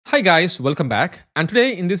Hi guys, welcome back. And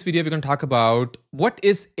today in this video, we're going to talk about what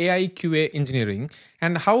is AI QA engineering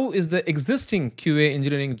and how is the existing QA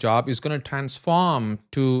engineering job is going to transform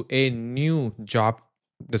to a new job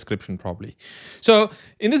description probably. So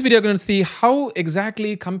in this video, we're going to see how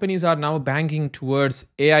exactly companies are now banking towards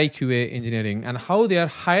AI QA engineering and how they are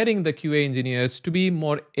hiring the QA engineers to be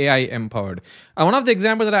more AI empowered. One of the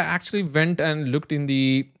examples that I actually went and looked in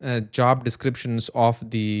the job descriptions of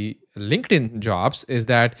the LinkedIn jobs is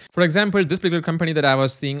that, for example, this particular company that I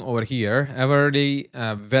was seeing over here,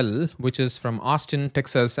 Well, which is from Austin,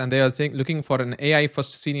 Texas, and they are looking for an AI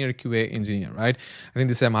first senior QA engineer, right? I think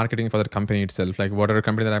this is a marketing for the company itself, like whatever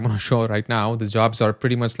company that I'm going to show right now, these jobs are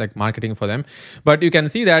pretty much like marketing for them. But you can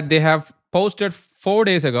see that they have posted 4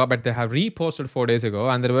 days ago, but they have reposted 4 days ago,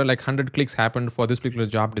 and there were like 100 clicks happened for this particular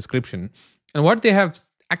job description. And what they're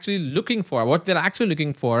actually looking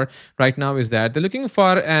for right now is that they're looking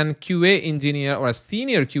for an QA engineer or a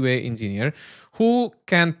senior QA engineer who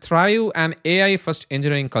can thrive an AI first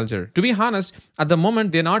engineering culture. To be honest, at the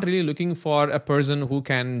moment, they're not really looking for a person who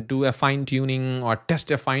can do a fine tuning or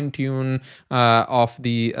test a fine tune of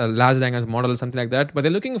the large language model or something like that. But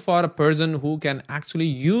they're looking for a person who can actually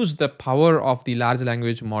use the power of the large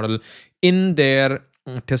language model in their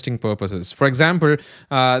testing purposes. For example,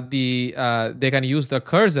 they can use the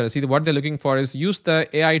cursor. See, what they're looking for is use the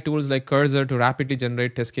AI tools like cursor to rapidly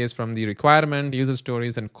generate test case from the requirement, user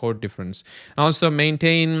stories, and code difference. And also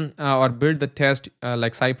maintain or build the test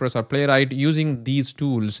like Cypress or Playwright using these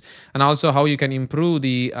tools. And also how you can improve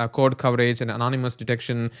the code coverage and anonymous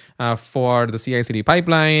detection for the CI/CD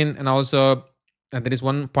pipeline. And there is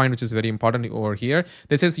one point which is very important over here.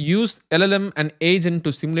 This says use LLM and agent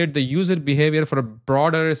to simulate the user behavior for a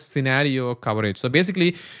broader scenario coverage. So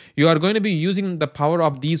basically, you are going to be using the power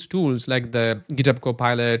of these tools like the GitHub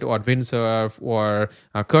Copilot or Windsurf or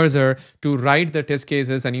Cursor to write the test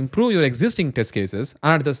cases and improve your existing test cases.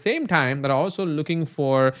 And at the same time, they're also looking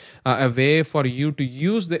for a way for you to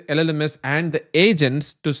use the LLMs and the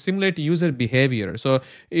agents to simulate user behavior. So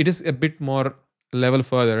it is a bit more level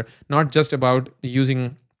further, not just about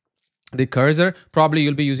using the cursor. Probably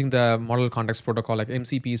you'll be using the model context protocol like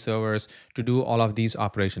MCP servers to do all of these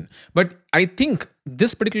operations. But I think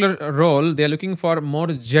this particular role, they're looking for a more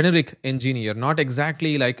generic engineer, not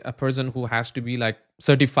exactly like a person who has to be like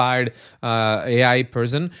certified AI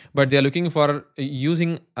person, but they're looking for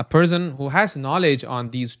using a person who has knowledge on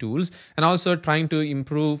these tools and also trying to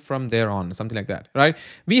improve from there on, something like that, right?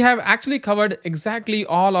 We have actually covered exactly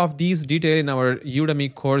all of these detail in our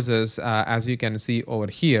Udemy courses, as you can see over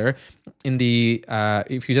here. In the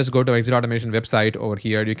if you just go to our Exit Automation website over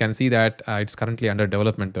here, you can see that it's currently under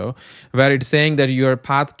development though, where it's saying that your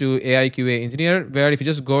path to AI QA engineer, where if you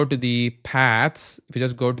just go to the paths, if you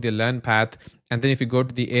just go to the learn path, and then if you go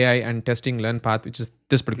to the AI and testing learn path, which is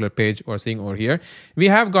this particular page we're seeing over here, we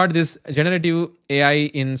have got this generative AI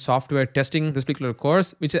in software testing, this particular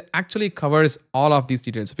course, which actually covers all of these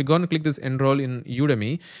details. If you go and click this enroll in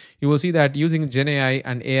Udemy, you will see that using Gen AI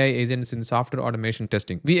and AI agents in software automation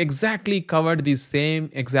testing, we exactly covered the same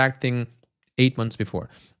exact thing 8 months before,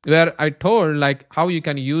 where I told like how you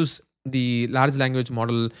can use the large language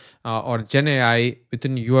model or Gen AI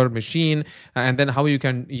within your machine, and then how you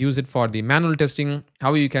can use it for the manual testing,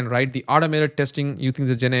 how you can write the automated testing using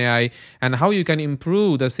the Gen AI, and how you can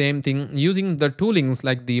improve the same thing using the toolings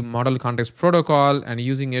like the model context protocol and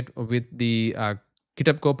using it with the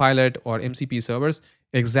GitHub Copilot or MCP servers.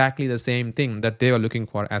 Exactly the same thing that they are looking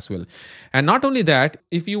for as well. And not only that,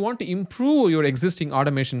 if you want to improve your existing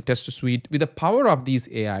automation test suite with the power of these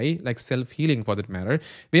AI, like self-healing for that matter,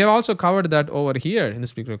 we have also covered that over here in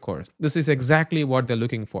this particular course. This is exactly what they're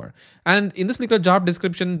looking for. And in this particular job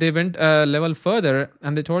description, they went a level further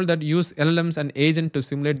and they told that use LLMs and agent to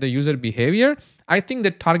simulate the user behavior. I think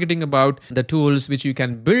they're targeting about the tools which you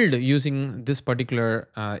can build using this particular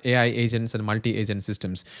AI agents and multi-agent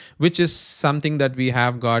systems, which is something that we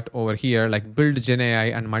have got over here, like build Gen AI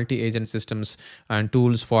and multi-agent systems and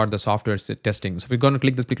tools for the software testing. So if you're going to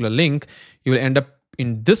click this particular link, you will end up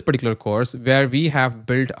in this particular course where we have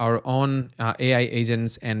built our own AI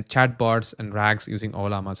agents and chatbots and RAGs using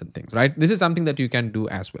Ollamas and things, right? This is something that you can do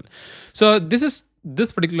as well. So this is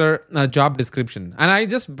this particular job description, and I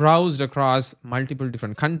just browsed across multiple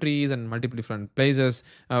different countries and multiple different places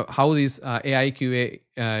how this AI QA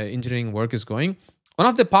engineering work is going. One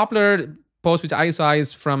of the popular post which I saw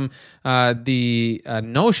is from the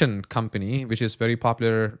Notion company, which is very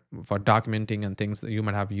popular for documenting and things. That you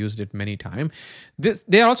might have used it many times.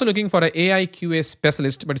 They are also looking for an AI QA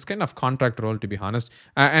specialist, but it's kind of contract role, to be honest.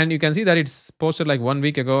 And you can see that it's posted like 1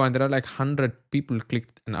 week ago, and there are like 100 people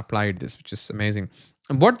clicked and applied this, which is amazing.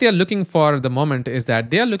 what they are looking for at the moment is that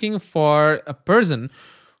they are looking for a person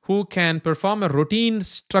who can perform a routine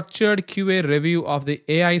structured QA review of the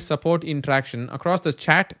AI support interaction across the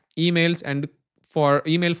chat, emails, and for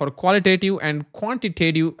email for qualitative and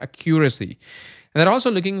quantitative accuracy. And they're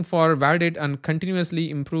also looking for validate and continuously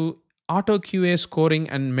improve auto QA scoring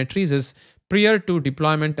and matrices prior to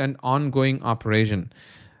deployment and ongoing operation.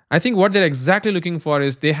 I think what they're exactly looking for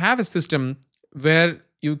is they have a system where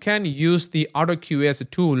you can use the auto QA as a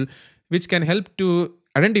tool which can help to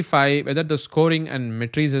identify whether the scoring and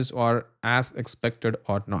matrices are as expected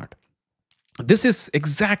or not. This is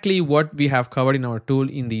exactly what we have covered in our tool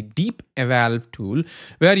in the DeepEval tool,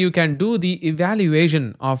 where you can do the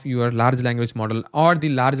evaluation of your large language model or the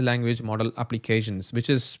large language model applications, which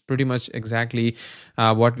is pretty much exactly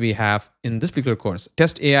what we have in this particular course.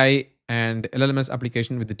 Test AI and LLMS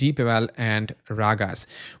application with the DeepEval and RAGAs,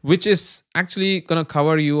 which is actually going to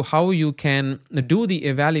cover you how you can do the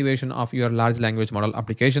evaluation of your large language model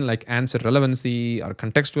application, like answer relevancy or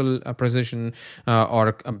contextual precision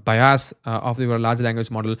or bias of your large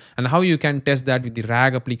language model, and how you can test that with the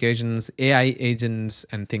RAG applications, AI agents,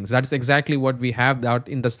 and things. That's exactly what we have out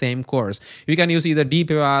in the same course. You can use either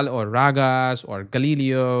DeepEval or RAGAs or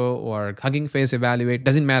Galileo or HuggingFace evaluate,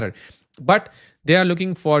 doesn't matter. But they are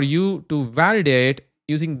looking for you to validate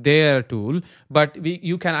using their tool, but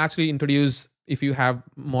you can actually introduce, if you have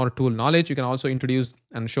more tool knowledge, you can also introduce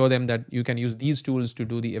and show them that you can use these tools to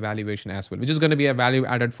do the evaluation as well, which is going to be a value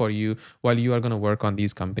added for you while you are going to work on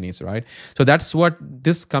these companies, right? So that's what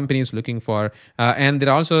this company is looking for. And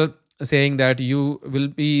they're also saying that you will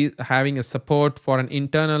be having a support for an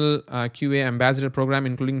internal QA ambassador program,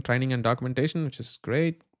 including training and documentation, which is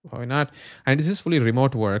great. Why not? And this is fully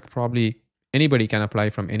remote work. Probably anybody can apply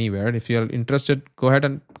from anywhere. If you're interested, go ahead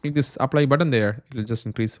and click this apply button there. It'll just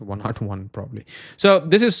increase 101 probably. So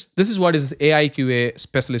this is what is AI QA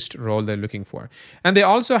specialist role they're looking for. And they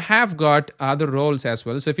also have got other roles as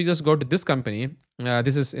well. So if you just go to this company,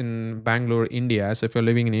 this is in Bangalore, India. So if you're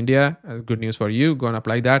living in India, good news for you. Go and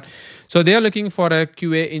apply that. So they are looking for a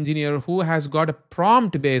QA engineer who has got a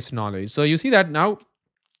prompt-based knowledge. So you see that now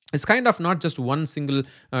it's kind of not just one single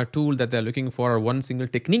tool that they're looking for or one single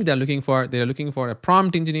technique they're looking for. They're looking for a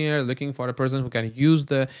prompt engineer, looking for a person who can use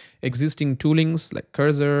the existing toolings like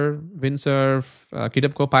Cursor, Windsurf,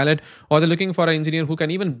 GitHub Copilot, or they're looking for an engineer who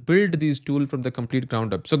can even build these tools from the complete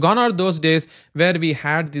ground up. So gone are those days where we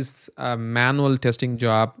had this manual testing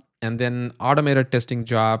job and then automated testing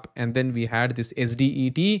job, and then we had this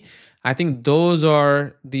SDET. I think those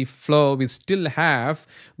are the flow we still have,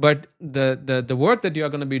 but the work that you are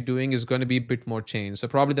going to be doing is going to be a bit more changed. So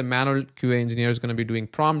probably the manual QA engineer is going to be doing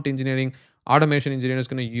prompt engineering. Automation engineer is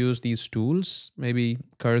going to use these tools, maybe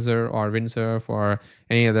Cursor or Windsurf or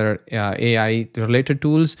any other AI related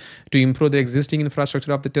tools to improve the existing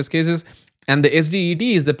infrastructure of the test cases. And the SDET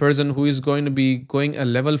is the person who is going to be going a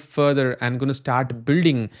level further and going to start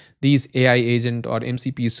building these AI agent or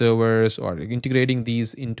MCP servers or integrating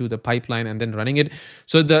these into the pipeline and then running it.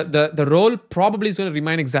 So the role probably is going to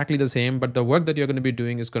remain exactly the same, but the work that you're going to be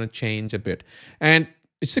doing is going to change a bit. And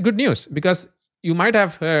it's a good news because you might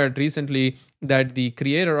have heard recently that the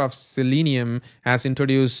creator of Selenium has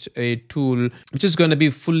introduced a tool which is going to be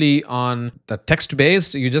fully on the text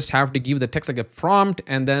based. You just have to give the text like a prompt,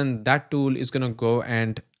 and then that tool is going to go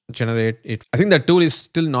and generate it. I think that tool is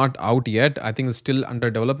still not out yet. I think it's still under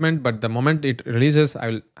development, but the moment it releases, I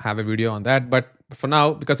will have a video on that. But for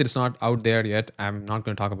now, because it's not out there yet, I'm not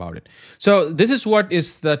going to talk about it. So this is what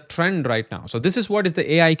is the trend right now. So this is what is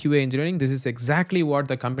the AI QA engineering. This is exactly what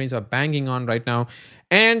the companies are banging on right now.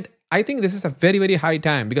 And I think this is a very, very high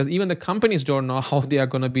time because even the companies don't know how they are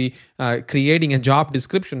going to be creating a job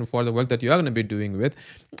description for the work that you are going to be doing with.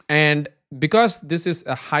 And because this is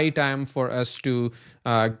a high time for us to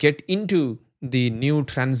get into the new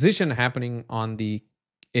transition happening on the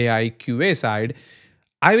AI QA side,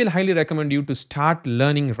 I will highly recommend you to start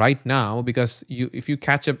learning right now because if you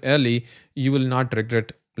catch up early, you will not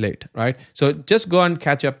regret late, right? So just go and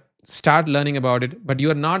catch up, start learning about it, but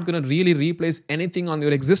you are not going to really replace anything on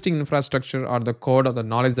your existing infrastructure or the code or the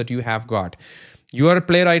knowledge that you have got. Your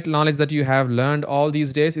Playwright knowledge that you have learned all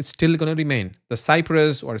these days is still going to remain. The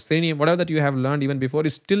Cypress or Selenium, whatever that you have learned even before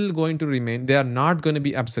is still going to remain. They are not going to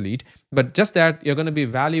be obsolete, but just that you're going to be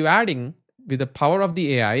value adding with the power of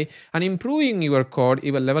the AI and improving your code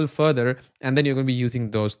even level further, and then you're going to be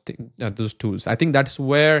using those tools. I think that's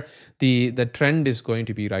where the trend is going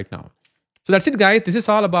to be right now. So that's it, guys. This is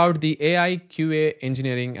all about the AI QA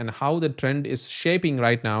engineering and how the trend is shaping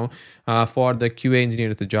right now for the QA engineer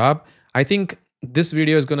at the job. I think this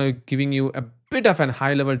video is going to giving you a bit of an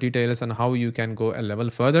high level details on how you can go a level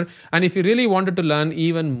further. And if you really wanted to learn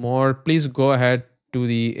even more, please go ahead to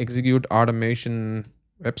the Execute Automation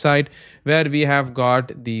website, where we have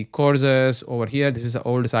got the courses over here. This is an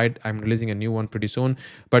old site. I'm releasing a new one pretty soon.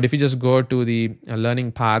 But if you just go to the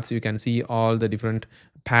learning paths, you can see all the different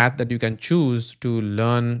paths that you can choose to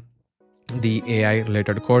learn the AI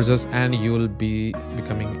related courses, and you'll be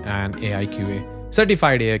becoming an AI QA,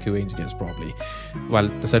 certified AI QA engineers probably. Well,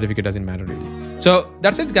 the certificate doesn't matter really. So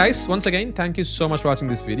that's it, guys. Once again, thank you so much for watching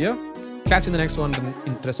this video. Catch you in the next one with an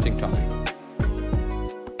interesting topic.